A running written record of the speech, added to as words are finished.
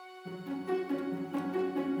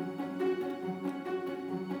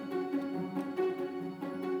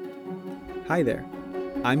Hi there,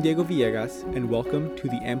 I'm Diego Villegas, and welcome to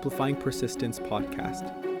the Amplifying Persistence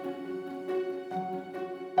podcast.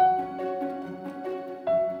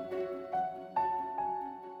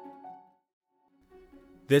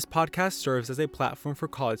 This podcast serves as a platform for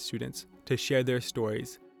college students to share their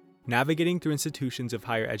stories, navigating through institutions of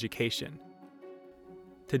higher education.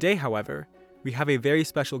 Today, however, we have a very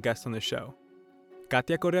special guest on the show.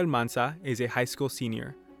 Katia Correa Almanza is a high school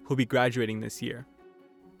senior who'll be graduating this year.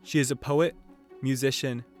 She is a poet,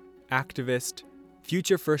 musician, activist,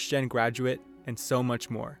 future first-gen graduate, and so much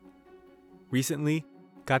more. Recently,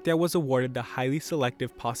 Katia was awarded the highly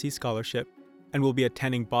selective Posse Scholarship and will be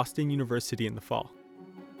attending Boston University in the fall.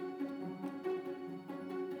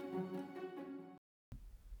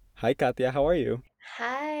 Hi, Katia. How are you?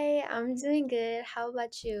 Hi, I'm doing good. How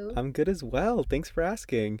about you? I'm good as well. Thanks for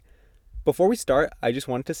asking. Before we start, I just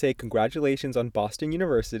wanted to say congratulations on Boston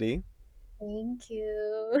University. Thank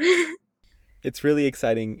you. It's really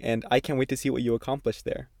exciting, and I can't wait to see what you accomplish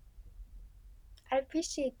there. I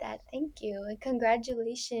appreciate that. Thank you. And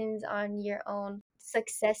congratulations on your own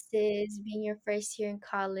successes, being your first year in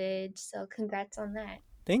college. So, congrats on that.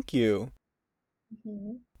 Thank you.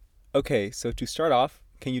 hmm Okay, so to start off,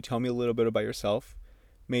 can you tell me a little bit about yourself?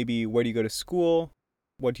 Maybe where do you go to school?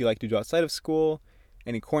 What do you like to do outside of school?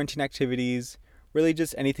 Any quarantine activities? Really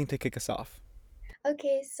just anything to kick us off.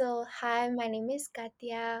 Okay, so hi, my name is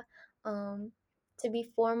Katia. Um, to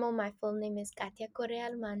be formal, my full name is Katia Correa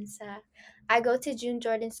Almanza. I go to June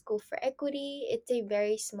Jordan School for Equity. It's a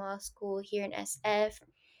very small school here in SF.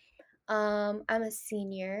 I'm a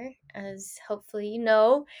senior, as hopefully you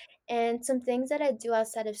know, and some things that I do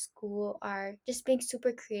outside of school are just being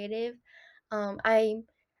super creative.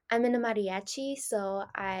 I'm in a mariachi, so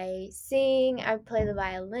I sing, I play the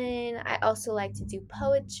violin. I also like to do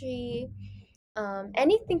poetry,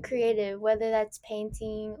 anything creative, whether that's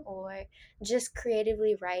painting or just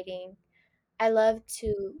creatively writing. I love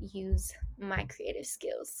to use my creative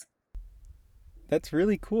skills. That's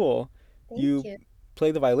really cool. Thank You you.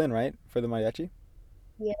 play the violin, right? For the mariachi?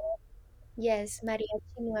 Yeah. Yes,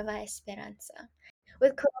 Mariachi Nueva Esperanza.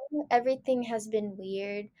 With Corona, everything has been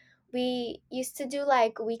weird. We used to do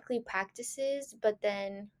like weekly practices, but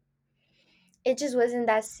then it just wasn't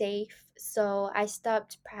that safe. So I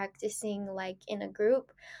stopped practicing like in a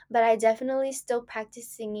group, but I definitely still practice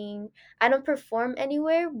singing. I don't perform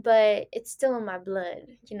anywhere, but it's still in my blood.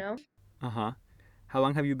 Uh-huh. How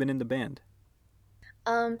long have you been in the band?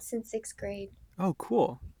 Since sixth grade. Oh,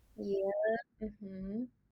 cool. Yeah. Mm-hmm.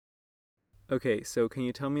 Okay, so can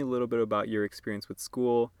you tell me a little bit about your experience with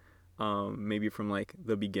school? Maybe from like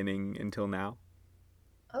the beginning until now?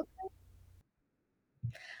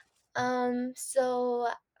 So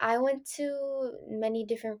I went to many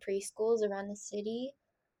different preschools around the city.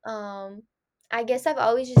 Um, I guess I've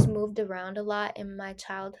always just moved around a lot in my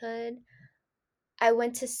childhood. I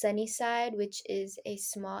went to Sunnyside, which is a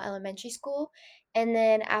small elementary school, and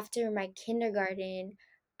then after my kindergarten,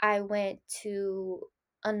 I went to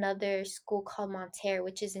another school called Monterre,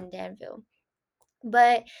 which is in Danville.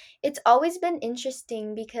 But it's always been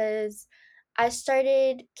interesting because I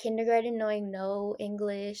started kindergarten knowing no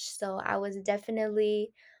English, so I was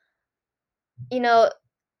definitely, you know,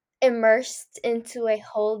 immersed into a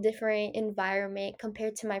whole different environment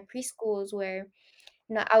compared to my preschools where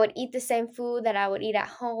I would eat the same food that I would eat at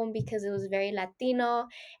home because it was very Latino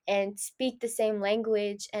and speak the same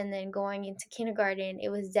language. And then going into kindergarten, it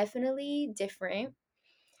was definitely different.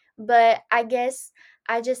 But I guess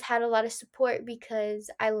I just had a lot of support because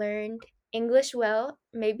I learned English well.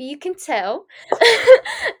 Maybe you can tell.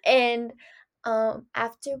 And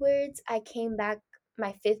afterwards, I came back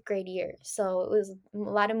my fifth grade year. So it was a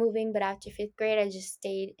lot of moving, but after fifth grade, I just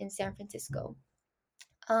stayed in San Francisco.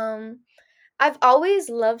 Um, I've always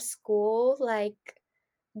loved school, like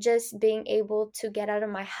just being able to get out of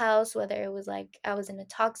my house, whether it was like I was in a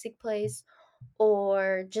toxic place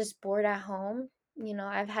or just bored at home.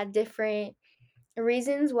 I've had different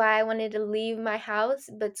reasons why I wanted to leave my house,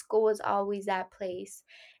 but school was always that place.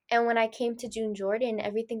 And when I came to June Jordan,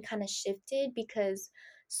 everything kind of shifted because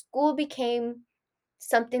school became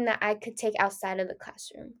something that I could take outside of the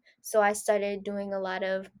classroom. So I started doing a lot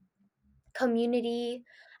of community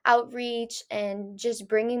outreach and just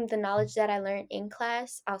bringing the knowledge that I learned in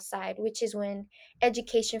class outside, which is when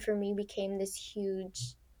education for me became this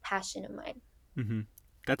huge passion of mine. Mm-hmm.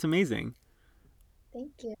 That's amazing.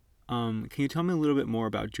 Thank you. Can you tell me a little bit more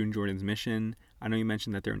about June Jordan's mission? I know you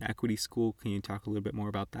mentioned that they're an equity school. Can you talk a little bit more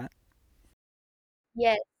about that?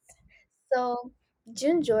 Yes. So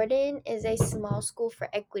June Jordan is a small school for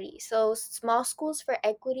equity. So, Small Schools for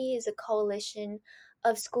Equity is a coalition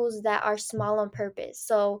of schools that are small on purpose.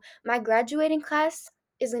 So, my graduating class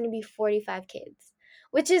is going to be 45 kids,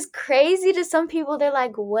 which is crazy to some people. They're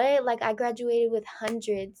like, what? Like, I graduated with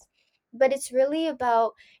hundreds. But it's really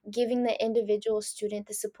about giving the individual student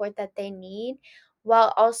the support that they need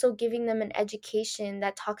while also giving them an education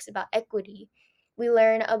that talks about equity. We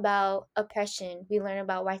learn about oppression, we learn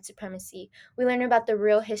about white supremacy, we learn about the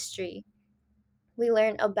real history. We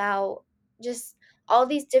learn about just all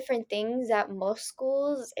these different things that most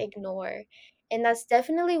schools ignore. And that's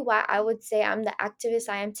definitely why I would say I'm the activist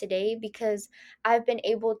I am today, because I've been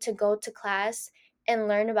able to go to class and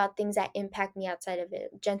learn about things that impact me outside of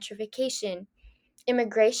it. Gentrification,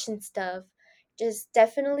 immigration stuff. Just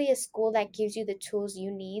definitely a school that gives you the tools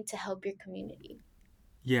you need to help your community.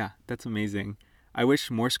 Yeah, that's amazing. I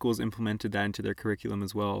wish more schools implemented that into their curriculum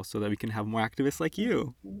as well so that we can have more activists like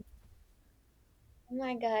you. Mhm. Oh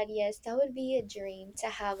my God, yes, that would be a dream to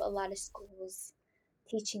have a lot of schools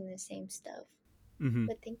teaching the same stuff. Mm-hmm.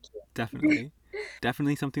 But thank you. Definitely.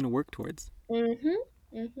 Definitely something to work towards. Mhm.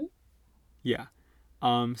 Mhm. Yeah.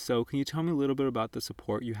 So can you tell me a little bit about the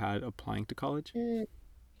support you had applying to college? Mm.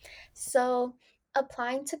 So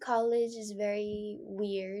applying to college is very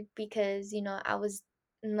weird because, I was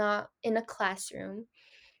not in a classroom.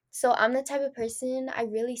 So I'm the type of person, I'm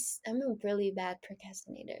a really bad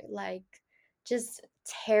procrastinator, like just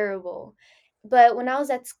terrible. But when I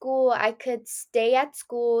was at school, I could stay at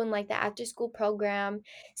school in like the after school program,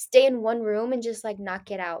 stay in one room and just like not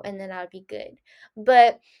get out, and then I'd be good.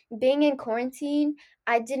 But being in quarantine,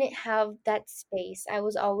 I didn't have that space. I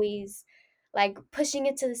was always like pushing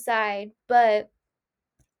it to the side, but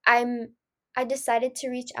I'm I decided to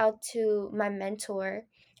reach out to my mentor.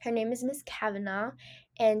 Her name is Miss Kavanaugh,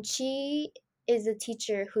 and she is a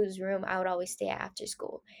teacher whose room I would always stay at after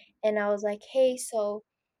school. And I was like, "Hey, so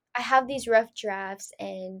I have these rough drafts,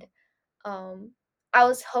 and um, I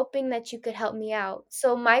was hoping that you could help me out."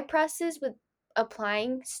 So my process with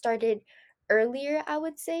applying started earlier, I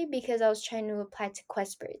would say, because I was trying to apply to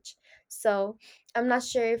Questbridge. So I'm not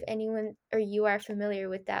sure if anyone or you are familiar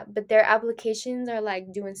with that, but their applications are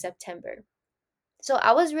like due in September. So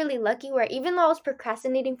I was really lucky where even though I was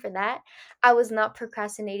procrastinating for that, I was not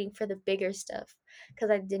procrastinating for the bigger stuff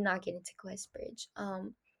because I did not get into Questbridge.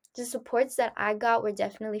 The supports that I got were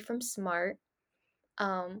definitely from Smart.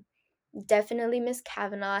 Um, Definitely Miss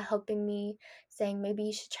Kavanaugh helping me, saying maybe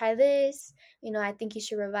you should try this, I think you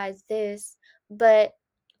should revise this, but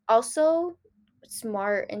also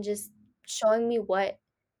Smart and just showing me what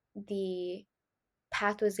the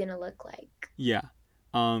path was going to look like. Yeah.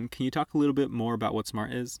 Can you talk a little bit more about what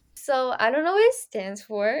SMART is? So I don't know what it stands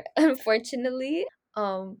for, unfortunately.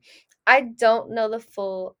 Um, I don't know the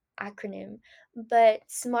full acronym, but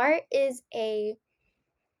SMART is a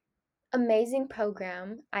amazing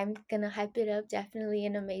program. I'm gonna hype it up. Definitely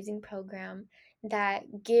an amazing program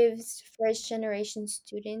that gives first generation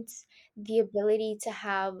students the ability to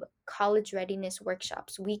have college readiness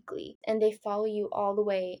workshops weekly, and they follow you all the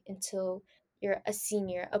way until you're a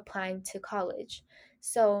senior applying to college.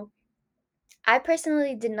 So I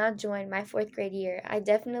personally did not join my fourth grade year. I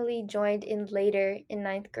definitely joined in later in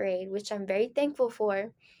ninth grade, which I'm very thankful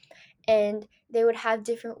for. And they would have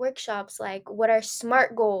different workshops like what are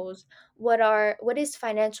SMART goals, what is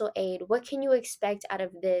financial aid, what can you expect out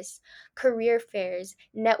of this, career fairs,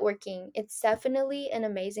 networking. It's definitely an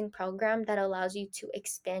amazing program that allows you to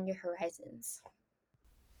expand your horizons.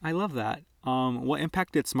 I love that. What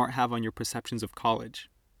impact did SMART have on your perceptions of college?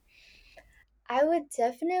 I would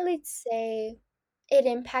definitely say it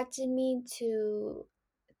impacted me to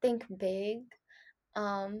think big.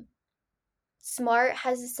 um Smart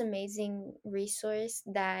has this amazing resource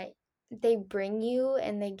that they bring you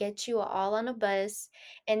and they get you all on a bus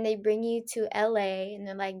and they bring you to LA, and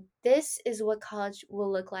they're like, this is what college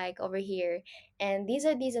will look like over here. And these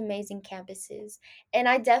are these amazing campuses. And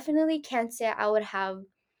I definitely can't say I would have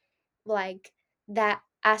like that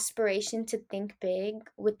aspiration to think big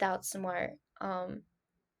without Smart.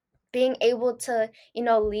 Being able to,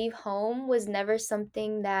 leave home was never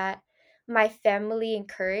something that my family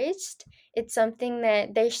encouraged. It's something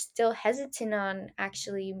that they're still hesitant on,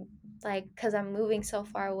 actually, like, because I'm moving so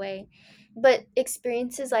far away. But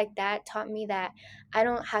experiences like that taught me that I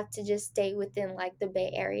don't have to just stay within like the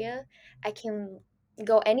Bay Area. I can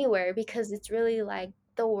go anywhere because it's really like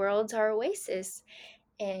the world's our oasis.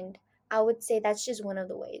 And I would say that's just one of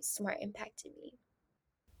the ways Smart impacted me.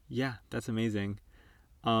 Yeah, that's amazing.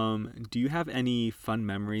 Do you have any fun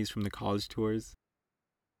memories from the college tours?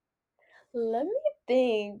 Let me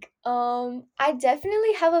think. I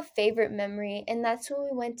definitely have a favorite memory, and that's when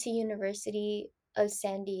we went to University of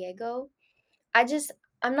San Diego. I just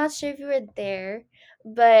I'm not sure if you were there,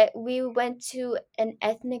 but we went to an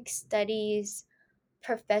ethnic studies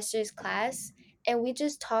professor's class, and we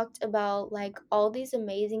just talked about like all these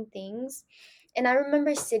amazing things. And I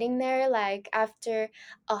remember sitting there like after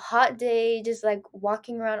a hot day, just like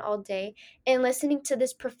walking around all day and listening to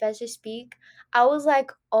this professor speak. I was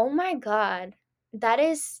like, oh my God, that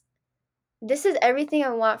is this is everything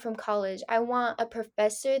I want from college. I want a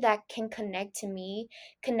professor that can connect to me,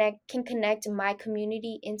 connect my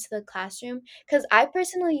community into the classroom. Because I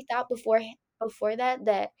personally thought before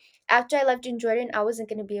that after I left in Jordan, I wasn't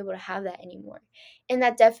going to be able to have that anymore. And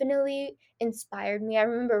that definitely inspired me. I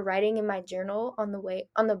remember writing in my journal on the way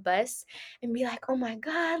on the bus and be like, "Oh my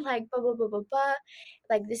God, like blah blah blah blah blah.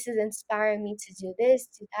 Like this is inspiring me to do this,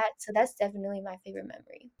 do that." So that's definitely my favorite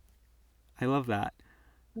memory. I love that.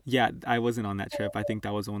 Yeah, I wasn't on that trip. I think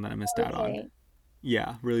that was the one that I missed out on. Okay.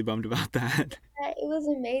 Yeah, really bummed about that. It was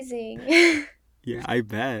amazing. Yeah, I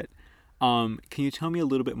bet. Can you tell me a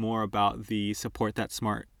little bit more about the support that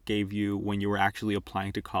Smart gave you when you were actually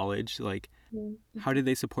applying to college? Like, how Mhm. did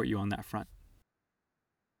they support you on that front?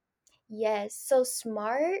 Yes, so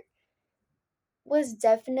Smart was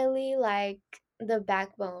definitely like the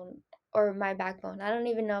backbone or my backbone. I don't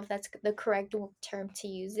even know if that's the correct term to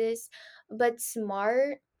use this, but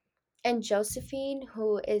Smart and Josephine,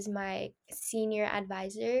 who is my senior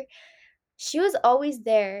advisor, she was always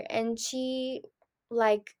there and she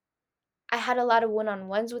like I had a lot of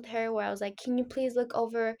one-on-ones with her where I was like, "Can you please look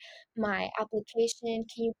over my application?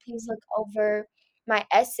 Can you please look over my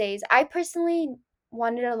essays?" I personally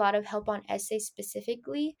wanted a lot of help on essays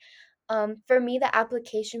specifically. For me, the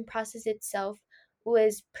application process itself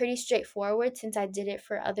was pretty straightforward since I did it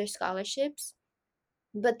for other scholarships.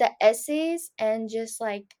 But the essays and just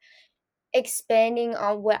like expanding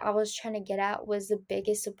on what I was trying to get at was the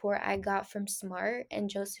biggest support I got from Smart and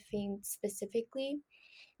Josephine specifically.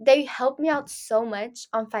 They helped me out so much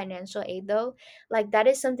on financial aid though. Like that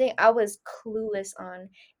is something I was clueless on.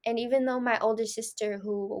 And even though my older sister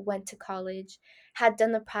who went to college had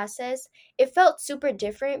done the process, it felt super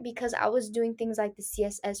different because I was doing things like the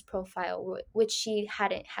CSS profile which she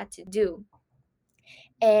hadn't had to do.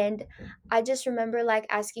 And I just remember like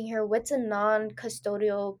asking her, what's a non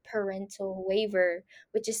custodial parental waiver,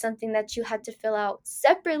 which is something that you had to fill out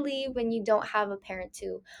separately when you don't have a parent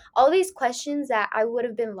to. All these questions that I would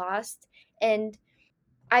have been lost. And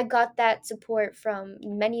I got that support from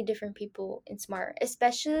many different people in Smart,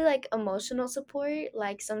 especially like emotional support.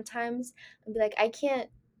 Like sometimes I'd be like, I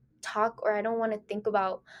can't talk or I don't want to think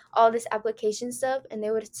about all this application stuff, and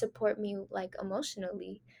they would support me like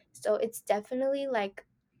emotionally. So it's definitely like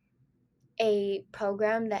a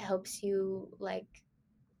program that helps you like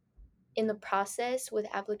in the process with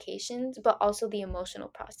applications, but also the emotional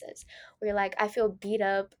process where you're like, I feel beat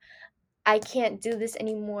up, I can't do this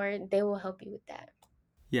anymore. They will help you with that.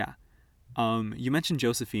 Yeah. You mentioned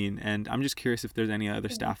Josephine, and I'm just curious if there's any other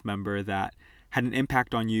Mhm. staff member that had an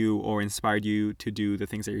impact on you or inspired you to do the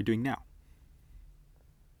things that you're doing now.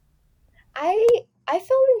 I I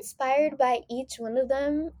felt inspired by each one of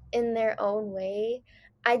them in their own way.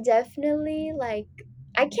 I definitely like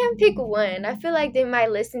I can't pick one. I feel like they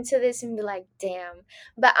might listen to this and be like, "Damn."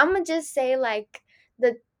 But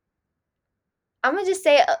the I'm gonna just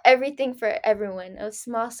say everything for everyone, a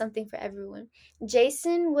small something for everyone.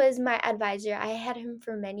 Jason was my advisor. I had him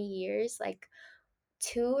for many years, like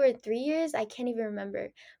 2 or 3 years. I can't even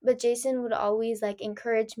remember. But Jason would always like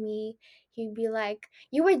encourage me. He'd be like,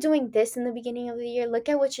 "You were doing this in the beginning of the year. Look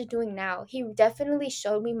at what you're doing now." He definitely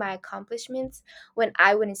showed me my accomplishments when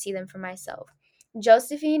I wouldn't see them for myself.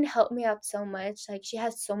 Josephine helped me out so much. Like she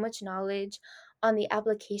has so much knowledge on the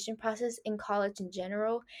application process in college in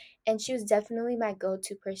general, and she was definitely my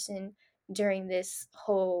go-to person during this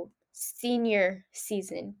whole senior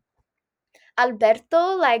season.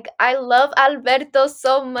 Alberto, like I love Alberto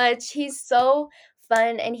so much. He's so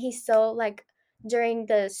fun and he's so like during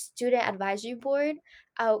the student advisory board,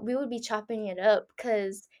 we would be chopping it up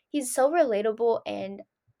because he's so relatable and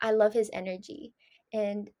I love his energy.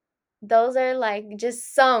 And those are like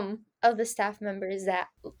just some of the staff members that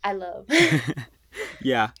I love.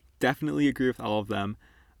 Yeah, definitely agree with all of them.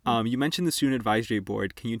 You mentioned the student advisory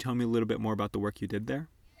board. Can you tell me a little bit more about the work you did there?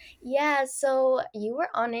 Yeah, so you were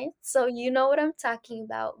on it, so you know what I'm talking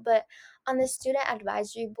about. But on the student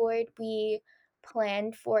advisory board, we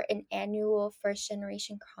planned for an annual first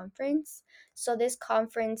generation conference. So this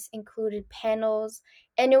conference included panels,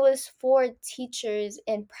 and it was for teachers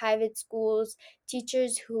in private schools,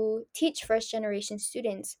 teachers who teach first generation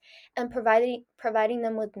students, and providing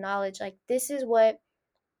them with knowledge like this is what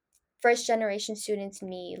first generation students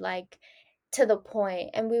need, like to the point.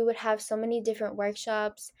 And we would have so many different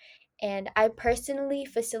workshops, and I personally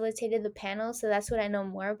facilitated the panel, so that's what I know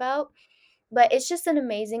more about. But it's just an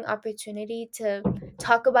amazing opportunity to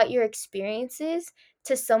talk about your experiences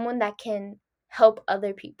to someone that can help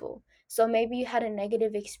other people. So maybe you had a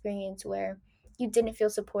negative experience where you didn't feel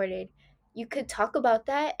supported. You could talk about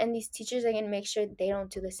that, and these teachers are going to make sure they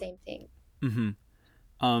don't do the same thing.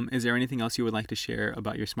 Mm-hmm. Is there anything else you would like to share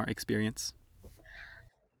about your SMART experience?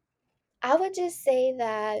 I would just say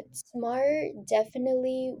that Smart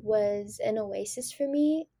definitely was an oasis for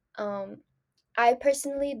me. Um, I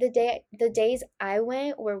personally, the days I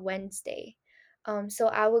went were Wednesday. So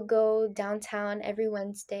I would go downtown every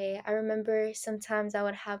Wednesday. I remember sometimes I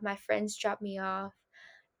would have my friends drop me off,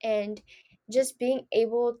 and just being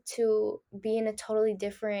able to be in a totally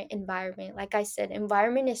different environment. Like I said,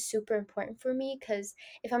 environment is super important for me because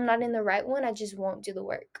if I'm not in the right one, I just won't do the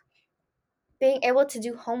work. Being able to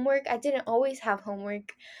do homework, I didn't always have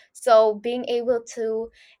homework. So being able to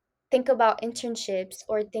think about internships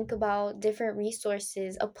or think about different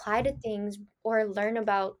resources, apply to things, or learn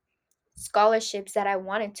about scholarships that I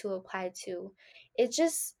wanted to apply to. It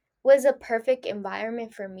just was a perfect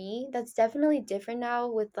environment for me. That's definitely different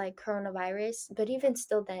now with like coronavirus, but even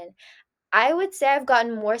still then, I would say I've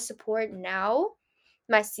gotten more support now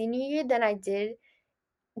my senior year than I did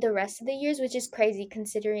the rest of the years, which is crazy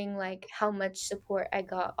considering like how much support I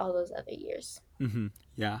got all those other years. Mm-hmm.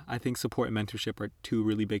 Yeah, I think support and mentorship are two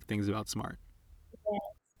really big things about SMART. Yeah.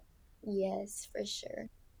 Yes, for sure.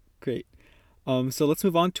 Great. So let's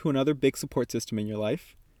move on to another big support system in your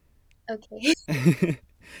life. Okay.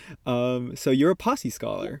 So you're a Posse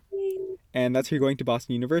Scholar, and that's how you're going to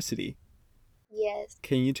Boston University. Yes.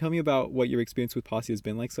 Can you tell me about what your experience with Posse has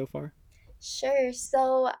been like so far? Sure.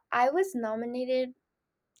 So I was nominated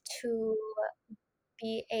to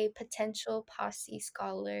be a potential Posse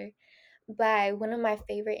Scholar by one of my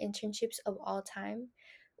favorite internships of all time,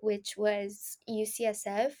 which was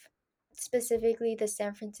UCSF, specifically the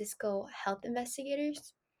San Francisco Health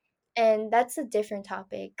Investigators. And that's a different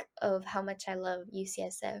topic of how much I love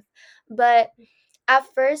UCSF. But at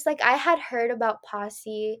first, like I had heard about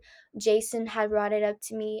Posse, Jason had brought it up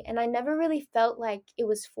to me, and I never really felt like it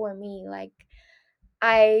was for me. Like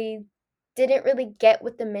I didn't really get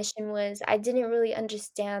what the mission was. I didn't really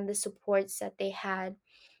understand the supports that they had.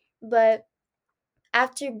 But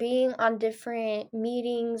after being on different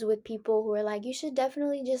meetings with people who were like, you should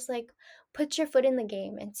definitely just like put your foot in the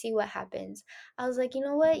game and see what happens. I was like, you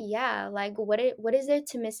know what? Yeah, like what is there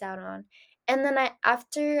to miss out on? And then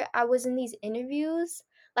after I was in these interviews,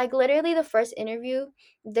 like literally the first interview,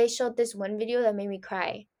 they showed this one video that made me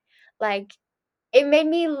cry. Like it made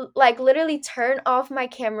me like literally turn off my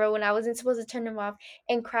camera when I wasn't supposed to turn them off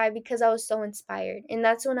and cry because I was so inspired. And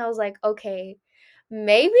that's when I was like, okay,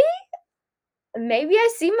 maybe I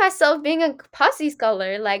see myself being a Posse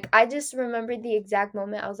Scholar. Like, I just remembered the exact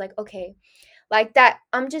moment. I was like, okay, like that,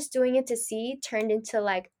 I'm just doing it to see turned into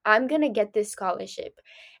like, I'm gonna get this scholarship.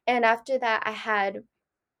 And after that, I had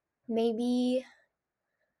maybe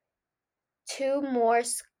two more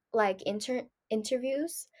like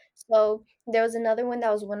interviews. So there was another one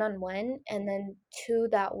that was one on one, and then two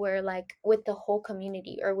that were like with the whole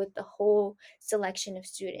community or with the whole selection of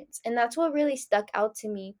students. And that's what really stuck out to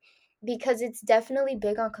me because it's definitely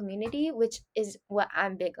big on community, which is what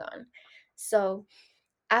I'm big on. So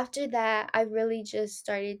after that, I really just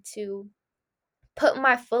started to put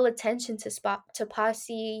my full attention to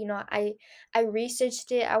Posse. You know, I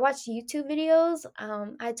researched it. I watched YouTube videos.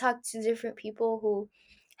 I talked to different people who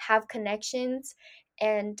have connections,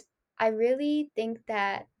 and I really think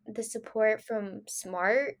that the support from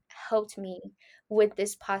Smart helped me with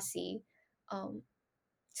this Posse um,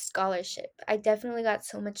 scholarship. I definitely got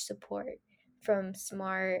so much support from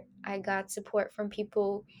Smart. I got support from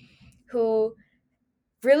people who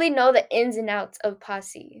really know the ins and outs of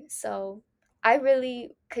Posse. So I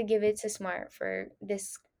really could give it to Smart for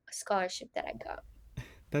this scholarship that I got.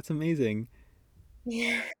 That's amazing.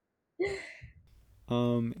 Yeah.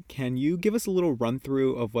 Can you give us a little run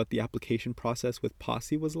through of what the application process with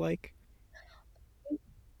Posse was like?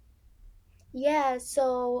 Yeah,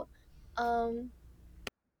 so um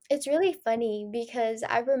it's really funny because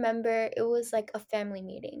I remember it was like a family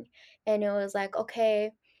meeting, and it was like,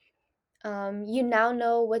 okay, you now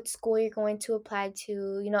know what school you're going to apply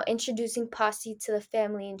to, you know, introducing Posse to the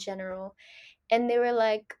family in general. and they were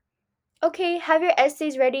like, okay, have your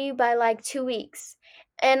essays ready by like 2 weeks.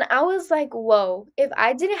 And I was like, whoa, if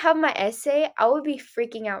I didn't have my essay, I would be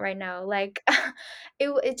freaking out right now. Like,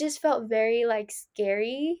 it just felt very like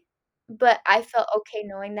scary, but I felt okay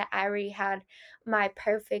knowing that I already had my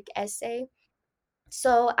perfect essay.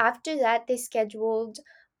 So after that, they scheduled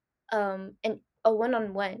a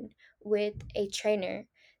one-on-one with a trainer.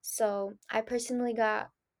 So I personally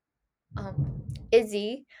got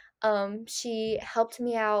Izzy. She helped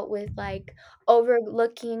me out with like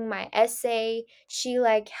overlooking my essay. She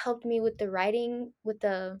like helped me with the writing, with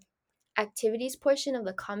the activities portion of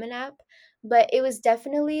the Common App, but it was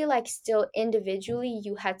definitely like still individually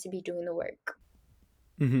you had to be doing the work.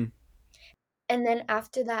 Mm-hmm. And then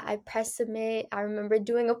after that, I pressed submit. I remember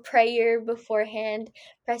doing a prayer beforehand,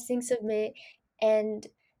 pressing submit, and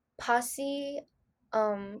Posse.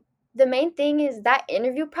 Um, the main thing is that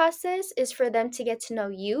interview process is for them to get to know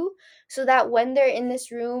you, so that when they're in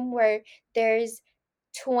this room where there's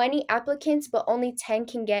 20 applicants but only 10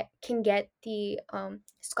 can get the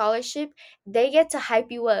scholarship, they get to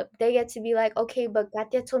hype you up. They get to be like, okay, but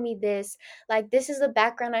Katia told me this, like this is the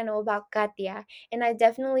background I know about Katia. And I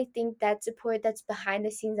definitely think that support that's behind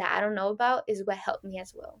the scenes that I don't know about is what helped me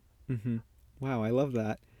as well. Mm-hmm. Wow, I love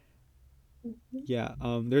that. Mhm. Yeah.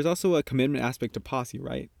 There's also a commitment aspect to Posse,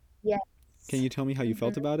 right? Can Yes. you tell me how you Hmm.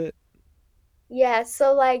 felt about it? Yeah,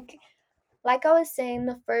 so like I was saying,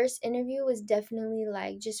 the first interview was definitely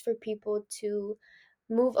like just for people to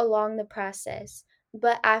move along the process.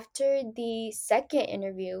 But after the second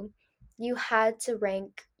interview, you had to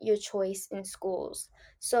rank your choice in schools.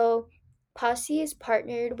 So Posse is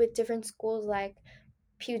partnered with different schools like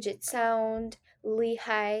Puget Sound,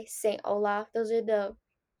 Lehigh, St. Olaf. Those are the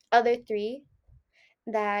other three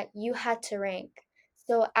that you had to rank.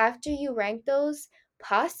 So after you rank those,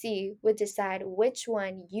 Posse would decide which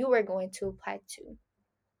one you were going to apply to.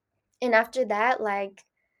 And after that, like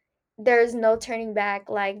there's no turning back.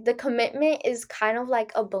 Like the commitment is kind of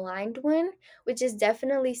like a blind one, which is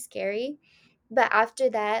definitely scary. But after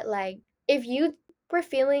that, like if you were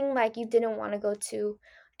feeling like you didn't want to go to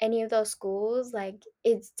any of those schools, like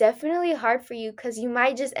it's definitely hard for you because you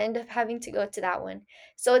might just end up having to go to that one.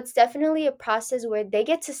 So it's definitely a process where they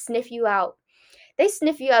get to sniff you out. They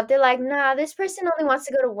sniff you out. They're like, nah, this person only wants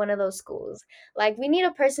to go to one of those schools. Like, we need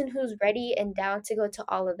a person who's ready and down to go to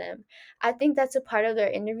all of them. I think that's a part of their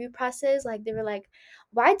interview process. Like, they were like,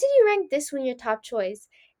 why did you rank this one your top choice?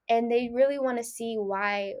 And they really want to see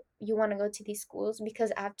why you want to go to these schools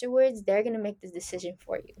because afterwards they're going to make the decision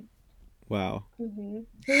for you. Wow. Hmm.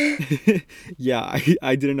 Yeah,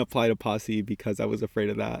 I didn't apply to Posse because I was afraid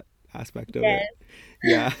of that aspect of it.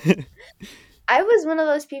 Yes. Yeah. I was one of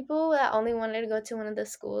those people that only wanted to go to one of the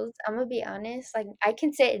schools. I'm gonna be honest, like I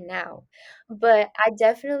can say it now, but I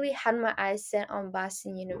definitely had my eyes set on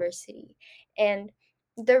Boston University. And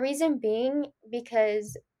the reason being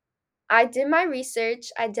because I did my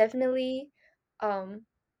research. I definitely um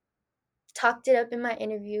talked it up in my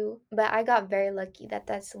interview, but I got very lucky that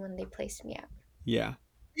that's the one they placed me at. Yeah.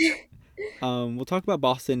 We'll talk about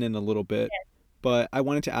Boston in a little bit, but I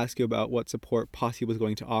wanted to ask you about what support Posse was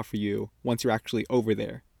going to offer you once you're actually over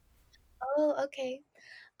there. Oh, okay.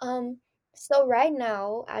 Um, so right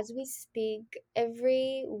now, as we speak,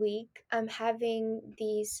 every week I'm having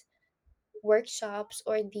these workshops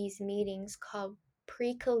or these meetings called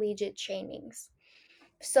pre-collegiate trainings.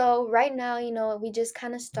 So right now, we just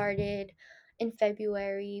kind of started in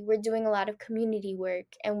February. We're doing a lot of community work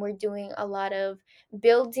and we're doing a lot of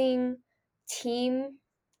building team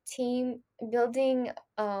team building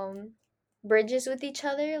bridges with each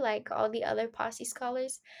other like all the other posse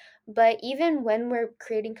scholars. But even when we're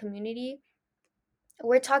creating community,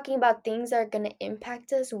 we're talking about things that are going to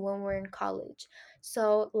impact us when we're in college.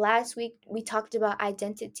 So last week we talked about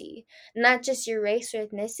identity, not just your race or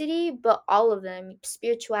ethnicity, but all of them: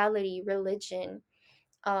 spirituality, religion,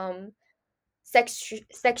 um,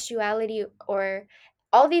 sexuality, or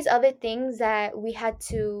all these other things that we had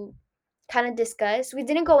to kind of discuss. We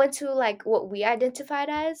didn't go into like what we identified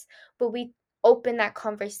as, but we opened that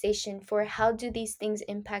conversation for how do these things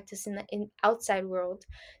impact us in the outside world.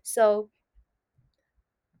 So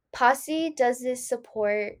Posse does this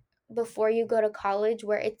support before you go to college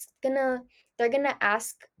where they're gonna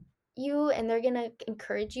ask you and they're gonna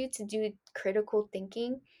encourage you to do critical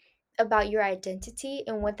thinking about your identity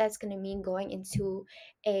and what that's gonna mean going into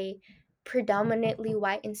a predominantly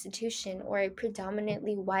white institution or a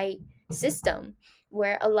predominantly white system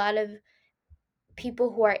where a lot of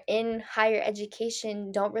people who are in higher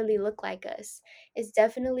education don't really look like us. It's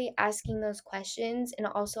definitely asking those questions and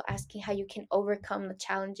also asking how you can overcome the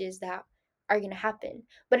challenges that are going to happen.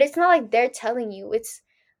 But it's not like they're telling you. It's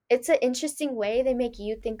an interesting way they make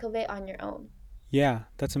you think of it on your own. Yeah,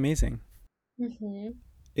 that's amazing. Mhm.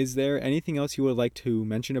 Is there anything else you would like to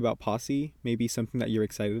mention about Posse? Maybe something that you're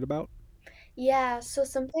excited about? Yeah, so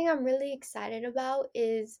something I'm really excited about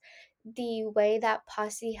is the way that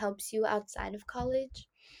Posse helps you outside of college.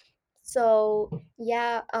 So,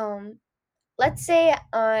 yeah, let's say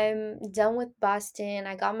I'm done with Boston,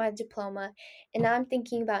 I got my diploma, and now I'm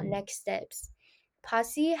thinking about next steps.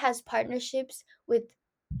 Posse has partnerships with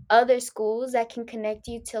other schools that can connect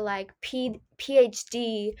you to like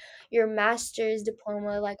PhD, your master's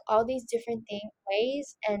diploma, like all these different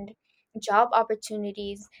ways and job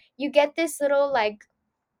opportunities. You get this little like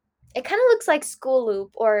it kind of looks like School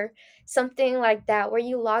Loop or something like that, where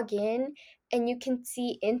you log in and you can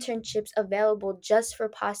see internships available just for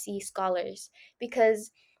Posse scholars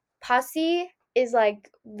because Posse is like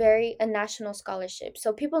very a national scholarship.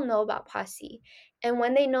 So people know about Posse. And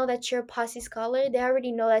when they know that you're a Posse scholar, they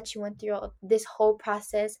already know that you went through this whole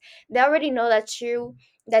process. They already know that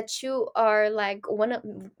you are like one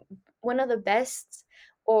of the best,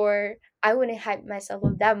 or I wouldn't hype myself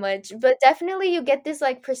up that much, but definitely you get this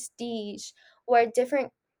like prestige where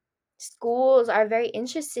different schools are very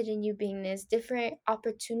interested in you being this, different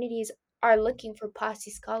opportunities are looking for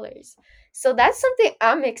Posse scholars. So that's something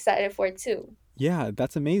I'm excited for too. Yeah,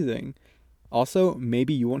 that's amazing. Also,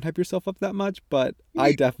 maybe you won't hype yourself up that much, but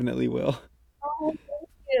I definitely will. Oh, thank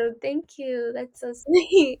you. Thank you. That's so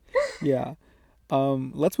sweet. Yeah.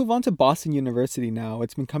 Let's move on to Boston University now.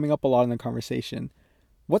 It's been coming up a lot in the conversation.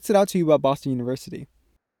 What stood out to you about Boston University?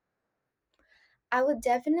 I would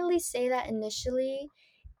definitely say that initially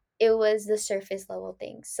it was the surface level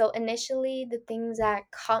things. So initially the things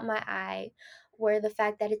that caught my eye were the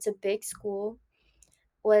fact that it's a big school,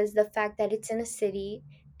 was the fact that it's in a city,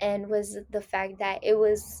 and was the fact that it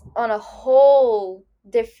was on a whole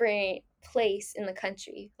different place in the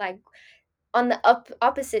country, like on the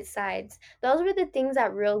opposite sides. Those were the things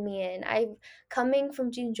that reeled me in. I coming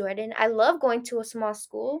from June Jordan, I love going to a small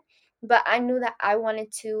school, but I knew that I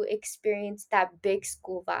wanted to experience that big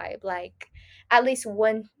school vibe, like at least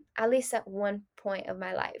one at least at one point of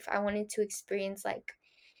my life. I wanted to experience like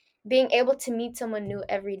being able to meet someone new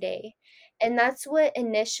every day. And that's what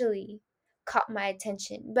initially caught my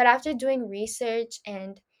attention. But after doing research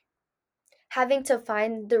and having to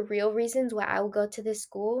find the real reasons why I would go to this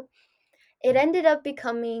school, it ended up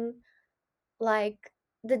becoming like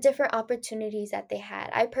the different opportunities that they had.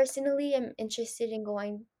 I personally am interested in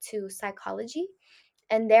going to psychology,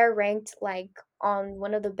 and they're ranked like on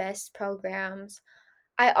one of the best programs.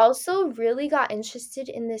 I also really got interested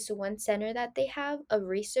in this one center that they have of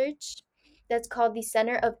research that's called the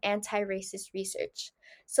Center of Anti-Racist Research.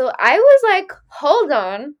 So I was like, hold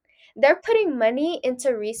on. They're putting money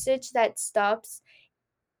into research that stops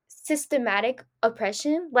systematic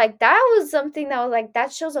oppression. Like that was something that was like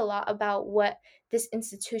that shows a lot about what this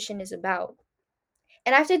institution is about.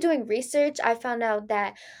 And after doing research, I found out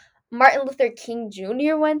that Martin Luther King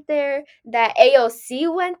Jr. went there, that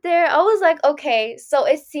AOC went there. I was like, okay, so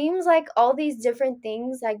it seems like all these different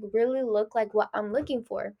things like really look like what I'm looking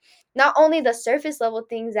for. Not only the surface level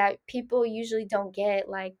things that people usually don't get,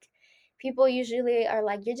 like people usually are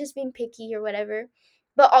like, you're just being picky or whatever,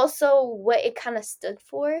 but also what it kind of stood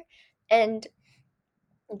for. And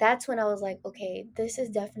that's when I was like, okay, this is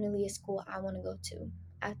definitely a school I want to go to.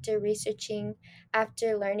 After researching,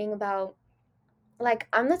 after learning about like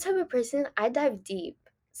I'm the type of person I dive deep.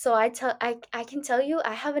 So I can tell you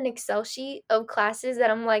I have an Excel sheet of classes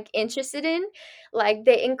that I'm like interested in. Like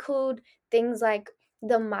they include things like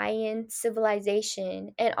the Mayan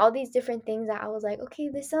civilization and all these different things that I was like, okay,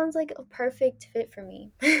 this sounds like a perfect fit for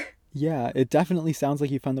me. Yeah, it definitely sounds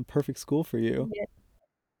like you found the perfect school for you. Yeah.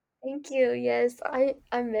 Thank you. Yes,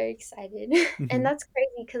 I'm very excited. And Hmm. that's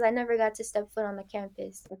crazy because I never got to step foot on the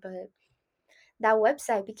campus, but that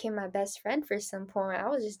website became my best friend for some point. I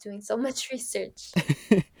was just doing so much research.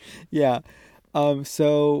 Yeah.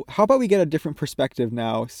 So how about we get a different perspective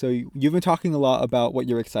now? So you've been talking a lot about what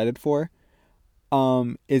you're excited for.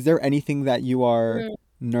 Is there anything that you are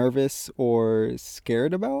nervous or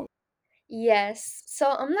scared about? Yes. So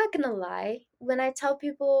I'm not gonna lie. When I tell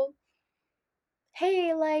people,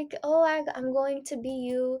 hey, like, oh, I'm going to be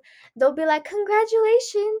you, they'll be like,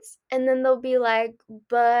 congratulations. And then they'll be like,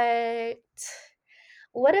 but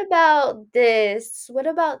what about this? What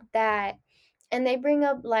about that? And they bring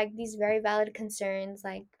up like these very valid concerns.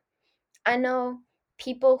 Like, I know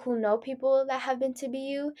people who know people that have been to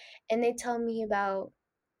BU, and they tell me about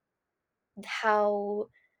how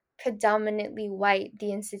predominantly white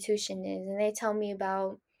the institution is. And they tell me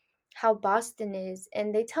about how Boston is,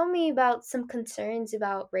 and they tell me about some concerns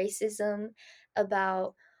about racism,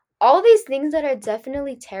 about all these things that are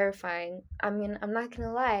definitely terrifying. I mean, I'm not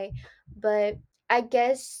gonna lie, but I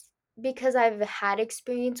guess because I've had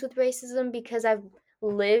experience with racism, because I've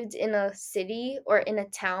lived in a city or in a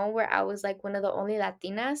town where I was like one of the only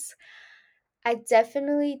Latinas, I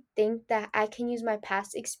definitely think that I can use my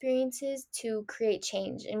past experiences to create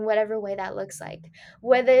change in whatever way that looks like.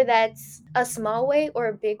 Whether that's a small way or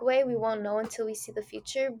a big way, we won't know until we see the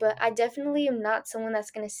future. But I definitely am not someone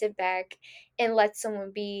that's going to sit back and let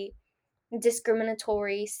someone be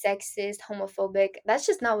discriminatory, sexist, homophobic. That's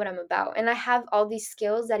just not what I'm about. And I have all these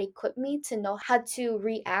skills that equip me to know how to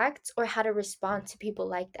react or how to respond to people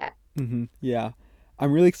like that. Yeah.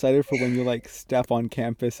 I'm really excited for when you like step on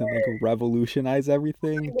campus and like revolutionize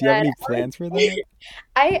everything. Do you have But any plans for that?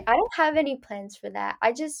 I don't have any plans for that.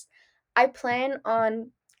 I plan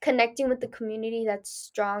on connecting with the community that's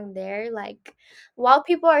strong there. Like while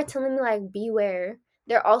people are telling me like beware,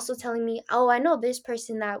 they're also telling me, "Oh, I know this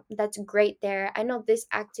person that's great there. I know this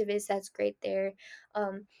activist that's great there."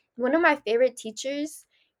 One of my favorite teachers,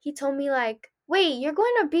 he told me like, "Wait, you're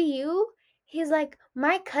going to BU?" He's like,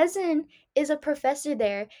 "My cousin is a professor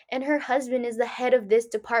there and her husband is the head of this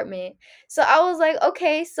department." So I was like,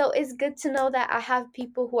 okay, so it's good to know that I have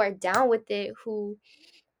people who are down with it, who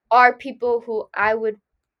are people who I would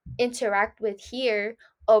interact with here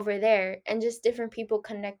over there, and just different people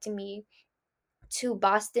connecting me to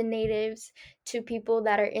Boston natives, to people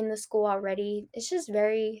that are in the school already. It's just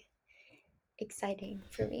very exciting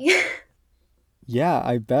for me. Yeah,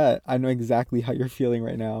 I bet. I know exactly how you're feeling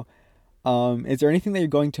right now. Is there anything that you're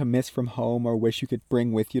going to miss from home or wish you could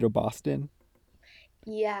bring with you to Boston?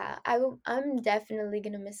 Yeah, I'm definitely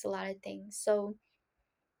gonna miss a lot of things. So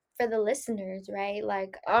for the listeners, right?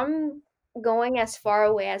 Like I'm going as far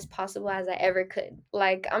away as possible as I ever could.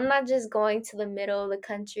 Like I'm not just going to the middle of the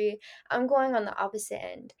country. I'm going on the opposite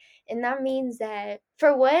end. And that means that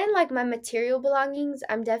for when like my material belongings,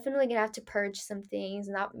 I'm definitely going to have to purge some things.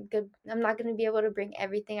 Not good. I'm not going to be able to bring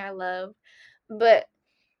everything I love. But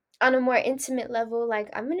on a more intimate level, like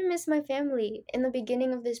I'm going to miss my family. In the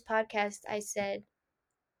beginning of this podcast, I said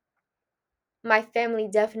my family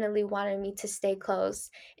definitely wanted me to stay close.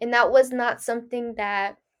 And that was not something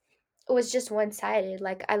that was just one-sided.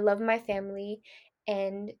 Like I love my family,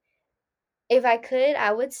 and if I could,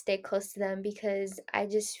 I would stay close to them because I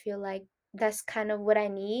just feel like that's kind of what I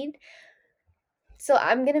need. So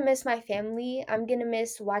I'm going to miss my family. I'm going to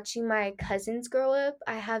miss watching my cousins grow up.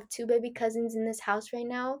 I have two baby cousins in this house right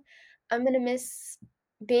now. I'm going to miss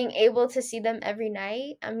being able to see them every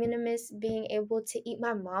night. I'm going to miss being able to eat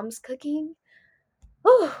my mom's cooking.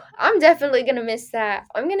 Oh, I'm definitely going to miss that.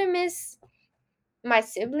 I'm going to miss my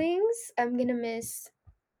siblings. I'm going to miss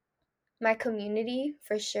my community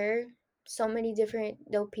for sure. So many different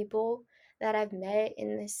dope people that I've met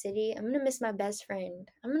in this city. I'm gonna miss my best friend.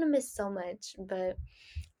 I'm gonna miss so much, but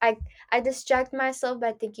I I distract myself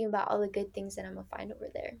by thinking about all the good things that I'm gonna find over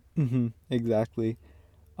there. Exactly.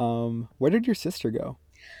 Where did your sister go?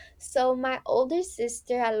 So my older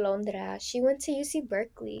sister Alondra, she went to UC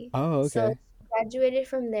Berkeley. Oh, So okay. she graduated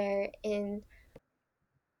from there in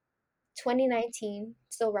 2019,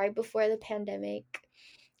 so right before the pandemic.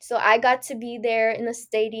 So I got to be there in the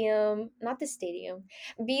stadium, not the stadium,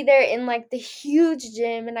 be there in like the huge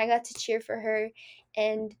gym, and I got to cheer for her.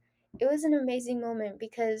 And it was an amazing moment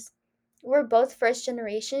because we're both first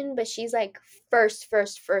generation, but she's like first.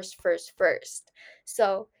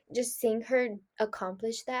 So just seeing her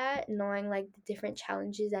accomplish that, knowing like the different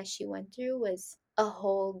challenges that she went through was a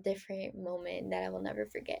whole different moment that I will never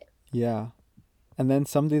forget. Yeah. And then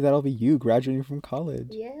someday that'll be you graduating from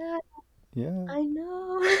college. Yeah, Yeah. I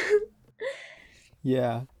know.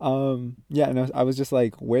 Yeah. Yeah, no, I was just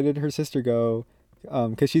like, where did her sister go?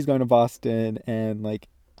 Because she's going to Boston and like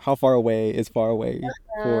how far away is far away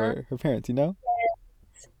uh, for her parents, you know?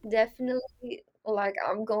 Definitely, like,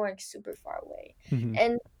 I'm going super far away. hmm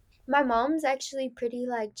And my mom's actually pretty,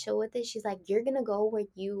 like, chill with it. She's like, "You're gonna go where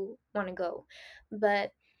you wanna go."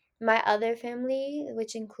 But my other family,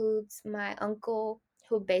 which includes my uncle,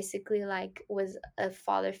 who basically, like, was a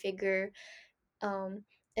father figure, um,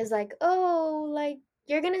 is like, "Oh, like,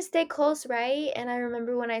 you're gonna stay close, right?" And I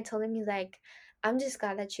remember when I told him, he's like, "I'm just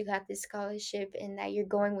glad that you got this scholarship and that you're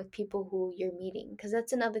going with people who you're meeting." Because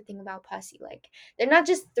that's another thing about Posse. Like, they're not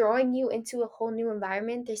just throwing you into a whole new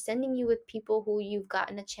environment, they're sending you with people who you've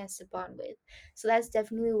gotten a chance to bond with. So that's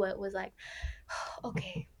definitely what was like,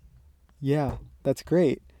 okay. Yeah, that's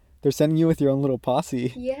great. They're sending you with your own little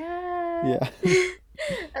posse. Yeah. Yeah.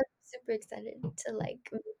 I'm super excited to like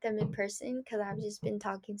meet them in person because I've just been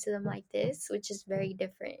talking to them like this, which is very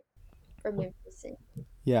different. from in person.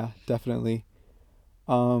 Yeah, definitely.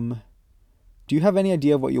 Um, do you have any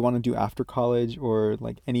idea of what you want to do after college or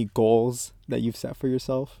like any goals that you've set for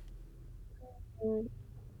yourself? Mm,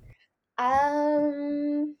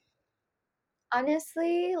 Um,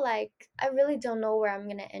 honestly, like I really don't know where I'm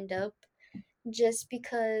gonna end up just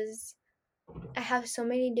because I have so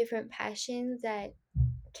many different passions that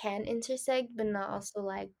can intersect, but not also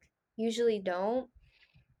like usually don't.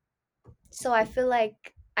 So I feel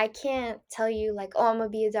like I can't tell you like, oh, I'm gonna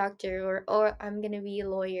be a doctor or I'm gonna be a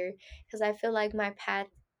lawyer because I feel like my path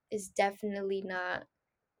is definitely not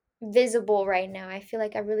visible right now. I feel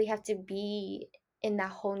like I really have to be in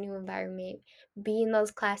that whole new environment, be in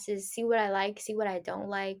those classes, see what I like, see what I don't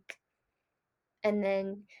like, and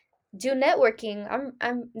then do networking.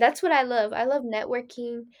 I'm that's what I love. I love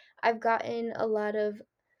networking. I've gotten a lot of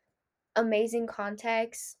amazing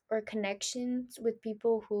contacts or connections with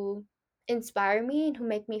people who inspire me and who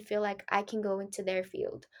make me feel like I can go into their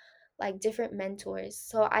field, like different mentors.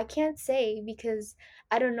 So I can't say because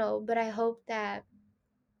I don't know, but I hope that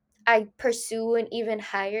I pursue an even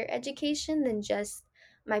higher education than just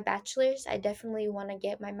my bachelor's. I definitely want to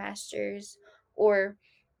get my master's or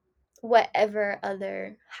whatever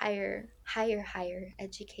other higher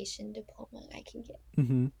education diploma I can get.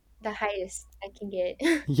 Mm-hmm. The highest I can get.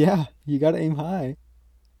 Yeah, you gotta aim high.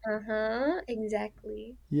 Uh-huh,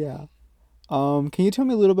 exactly. Yeah. Can you tell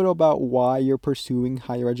me a little bit about why you're pursuing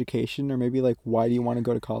higher education, or maybe like why do you want to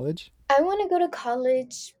go to college? I want to go to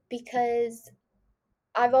college because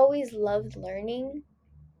I've always loved learning.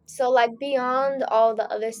 So like beyond all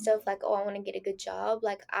the other stuff like oh I want to get a good job,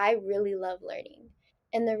 like I really love learning.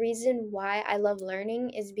 And the reason why I love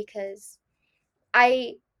learning is because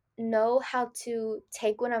I know how to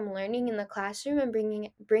take what I'm learning in the classroom and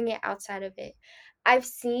bring it outside of it. I've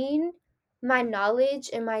seen my knowledge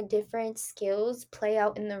and my different skills play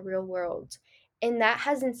out in the real world. And that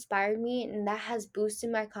has inspired me and that has boosted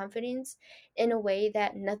my confidence in a way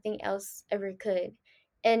that nothing else ever could.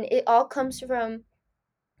 And it all comes from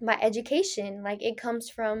my education. Like it comes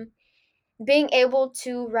from being able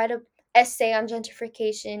to write a essay on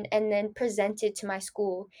gentrification and then present it to my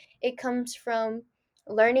school. It comes from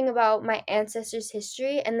learning about my ancestors'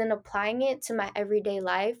 history and then applying it to my everyday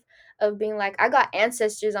life of being like I got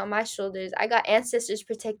ancestors on my shoulders. I got ancestors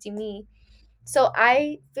protecting me. So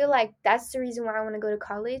I feel like that's the reason why I want to go to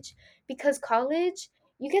college because college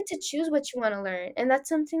you get to choose what you want to learn and that's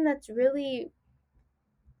something that's really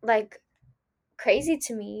like crazy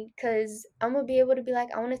to me because I'm gonna be able to be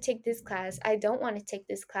like, I want to take this class. I don't want to take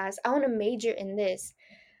this class. I want to major in this.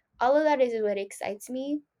 All of that is what excites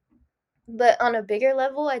me. But on a bigger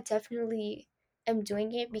level, I definitely am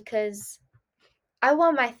doing it because I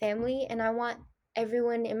want my family and I want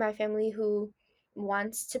everyone in my family who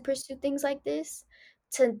wants to pursue things like this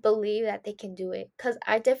to believe that they can do it. Because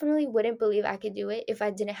I definitely wouldn't believe I could do it if I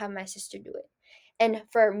didn't have my sister do it. And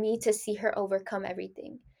for me to see her overcome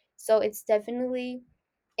everything. So it's definitely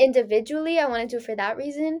individually I want to do it for that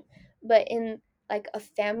reason, but in like a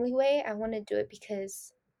family way, I want to do it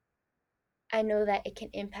because I know that it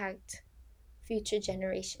can impact future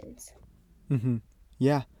generations. Mm-hmm.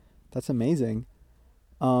 Yeah, that's amazing.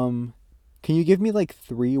 Um, can you give me like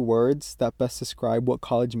three words that best describe what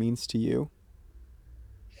college means to you?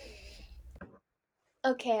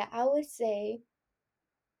 Okay, I would say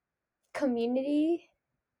community,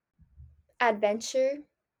 adventure,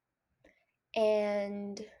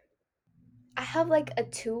 and I have like a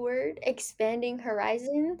two word expanding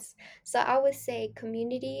horizons. So I would say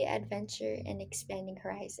community, adventure, and expanding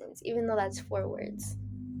horizons, even though that's four words.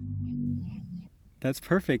 That's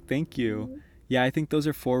perfect. Thank you. Mhm. Yeah, I think those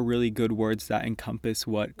are four really good words that encompass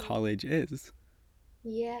what college is.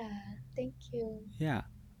 Yeah, thank you. Yeah.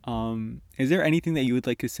 Is there anything that you would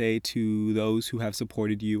like to say to those who have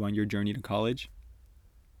supported you on your journey to college?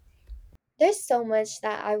 There's so much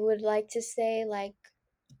that I would like to say. Like,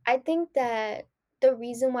 I think that the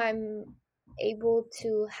reason why I'm able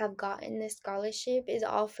to have gotten this scholarship is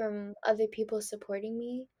all from other people supporting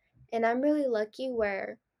me. And I'm really lucky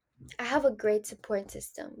where I have a great support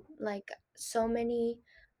system. Like, so many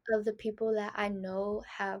of the people that I know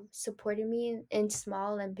have supported me in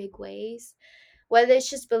small and big ways, whether it's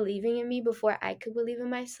just believing in me before I could believe in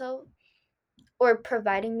myself or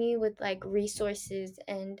providing me with like resources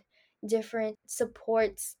and different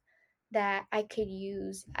supports that I could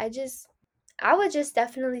use. I would just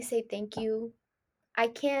definitely say thank you. I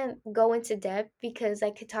can't go into depth because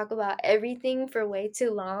I could talk about everything for way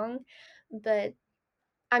too long, but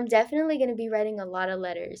I'm definitely going to be writing a lot of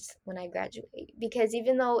letters when I graduate because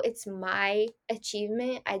even though it's my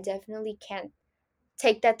achievement, I definitely can't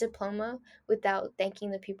take that diploma without thanking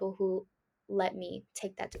the people who let me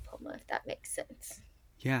take that diploma, if that makes sense.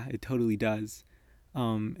 Yeah, it totally does.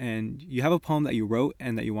 And you have a poem that you wrote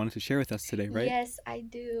and that you wanted to share with us today, right? Yes, I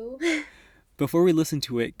do. Before we listen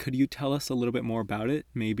to it, could you tell us a little bit more about it?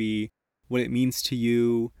 Maybe what it means to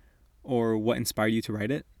you or what inspired you to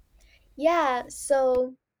write it? Yeah,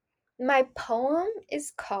 so my poem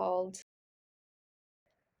is called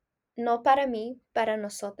No para mí, para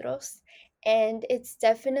nosotros. And it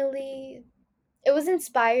was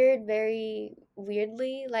inspired very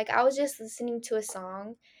weirdly. Like, I was just listening to a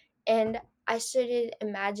song and I started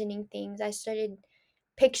imagining things. I started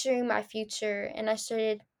picturing my future and I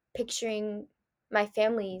started picturing my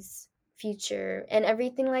family's future and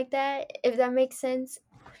everything like that, if that makes sense.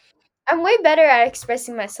 I'm way better at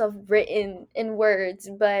expressing myself written in words,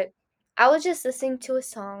 but I was just listening to a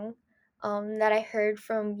song that I heard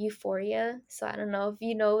from Euphoria. So I don't know if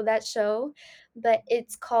you know that show, but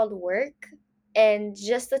it's called Work. And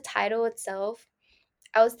just the title itself,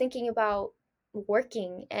 I was thinking about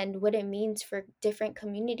working and what it means for different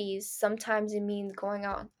communities. Sometimes it means going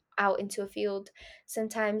out into a field.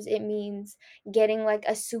 Sometimes it means getting like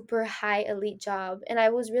a super high elite job. And I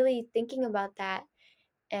was really thinking about that,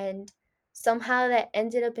 and somehow that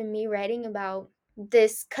ended up in me writing about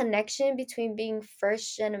this connection between being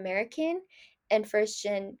first gen American and first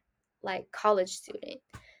gen like college student.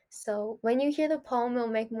 So when you hear the poem, it'll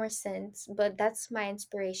make more sense, but that's my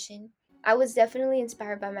inspiration. I was definitely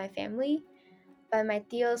inspired by my family, by my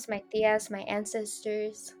tios, my tias, my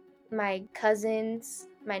ancestors, my cousins,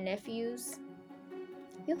 my nephews.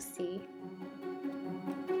 You'll see.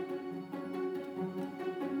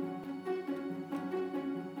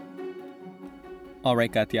 All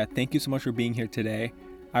right, Katya, thank you so much for being here today.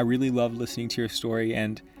 I really loved listening to your story,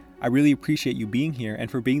 and I really appreciate you being here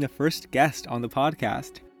and for being the first guest on the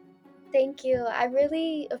podcast. Thank you. I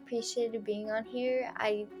really appreciated being on here.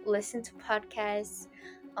 I listen to podcasts,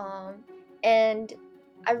 um, and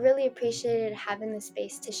I really appreciated having the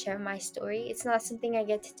space to share my story. It's not something I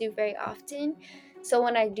get to do very often. So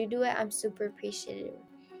when I do it, I'm super appreciative.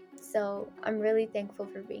 So I'm really thankful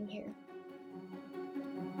for being here.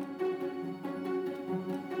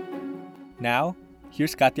 Now,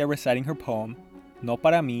 here's Katya reciting her poem, No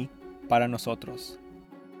para mí, para nosotros.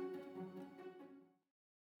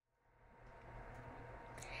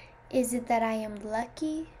 Is it that I am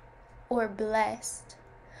lucky or blessed?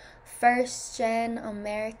 First gen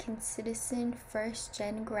American citizen, first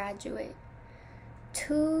gen graduate.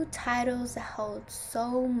 Two titles that hold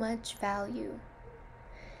so much value.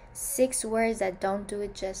 6 words that don't do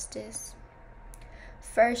it justice.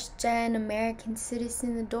 First gen American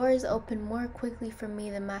citizen, the doors open more quickly for me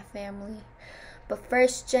than my family. But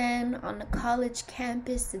first gen on the college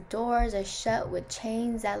campus, the doors are shut with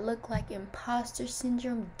chains that look like imposter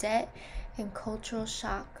syndrome, debt, and cultural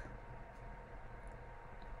shock.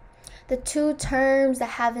 The two terms that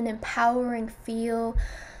have an empowering feel,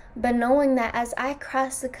 but knowing that as I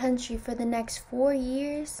cross the country for the next 4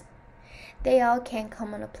 years, they all can't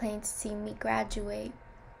come on a plane to see me graduate.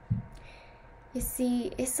 You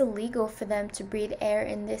see, it's illegal for them to breathe air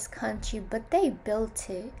in this country, but they built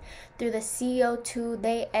it. Through the CO2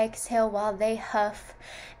 they exhale while they huff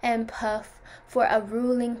and puff for a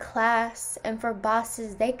ruling class and for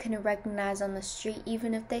bosses they couldn't recognize on the street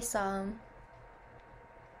even if they saw them.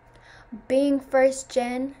 Being first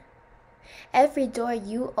gen, every door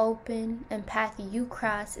you open and path you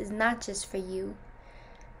cross is not just for you.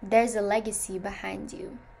 There's a legacy behind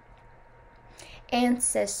you.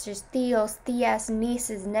 Ancestors, tios, tias,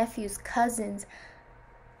 nieces, nephews, cousins,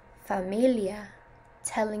 familia,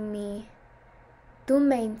 telling me, tú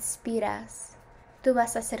me inspiras, tú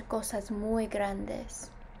vas a hacer cosas muy grandes.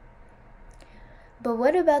 But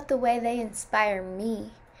what about the way they inspire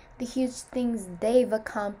me? The huge things they've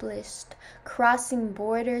accomplished, crossing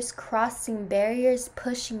borders, crossing barriers,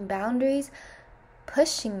 pushing boundaries,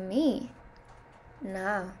 pushing me.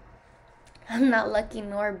 Nah, I'm not lucky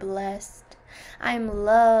nor blessed. I'm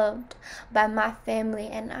loved by my family,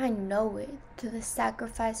 and I know it through the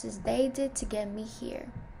sacrifices they did to get me here.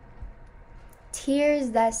 Tears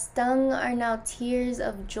that stung are now tears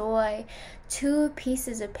of joy, 2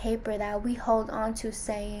 pieces of paper that we hold on to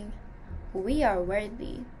saying, we are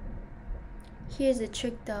worthy. Here's the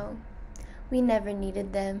trick though. We never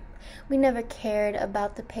needed them. We never cared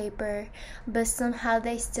about the paper, but somehow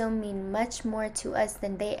they still mean much more to us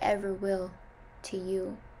than they ever will to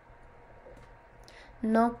you.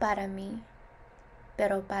 No para mí,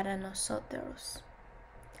 pero para nosotros.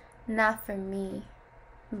 Not for me,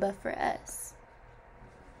 but for us.